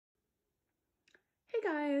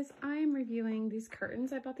Guys, I'm reviewing these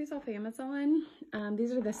curtains. I bought these off Amazon.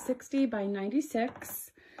 These are the 60 by 96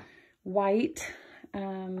 white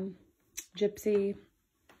Gypsy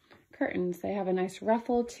curtains. They have a nice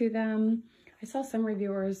ruffle to them. I saw some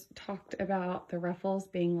reviewers talked about the ruffles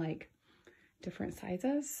being like different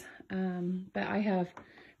sizes, but I have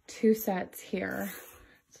two sets here.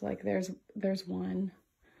 So like there's one.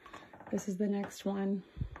 This is the next one,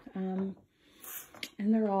 and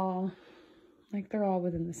they're all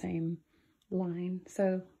within the same line,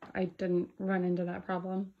 so I didn't run into that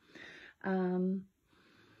problem.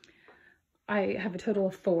 I have a total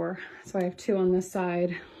of 4, so I have 2 on this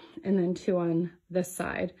side and then 2 on this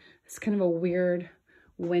side. It's kind of a weird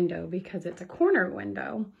window because it's a corner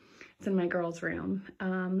window. It's in my girls' room,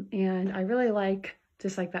 and I really like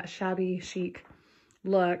just like that shabby chic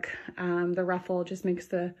look. The ruffle just makes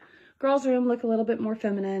the girls' room look a little bit more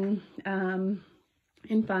feminine and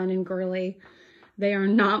fun and girly. They are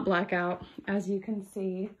not blackout, as you can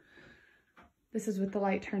see. This is with the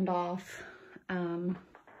light turned off, and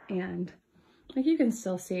like you can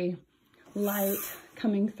still see light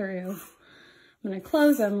coming through. I'm gonna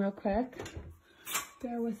close them real quick.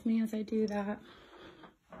 Bear with me as I do that.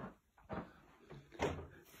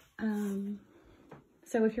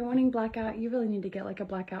 So if you're wanting blackout, you really need to get like a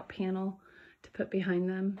blackout panel to put behind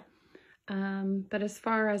them. But as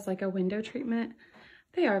far as like a window treatment,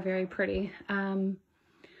 they are very pretty.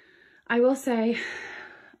 I will say,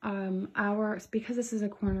 because this is a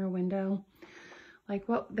corner window, like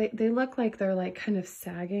they look like they're like kind of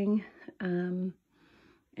sagging. And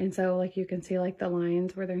so like you can see like the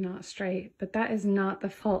lines where they're not straight, but that is not the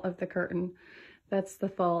fault of the curtain. That's the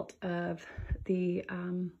fault of the,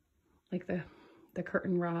 like the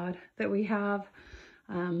curtain rod that we have.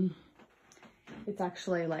 It's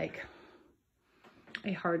actually like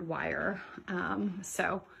a hard wire.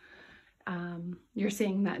 So you're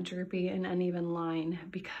seeing that droopy and uneven line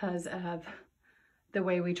because of the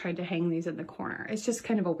way we tried to hang these in the corner. It's just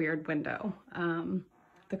kind of a weird window.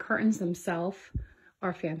 The curtains themselves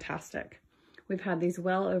are fantastic. We've had these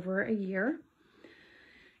well over a year,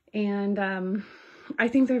 and I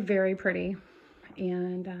think they're very pretty.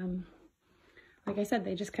 And like I said,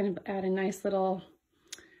 they just kind of add a nice little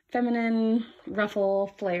feminine ruffle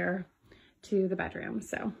flair to the bedroom.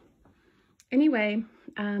 So anyway,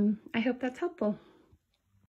 I hope that's helpful.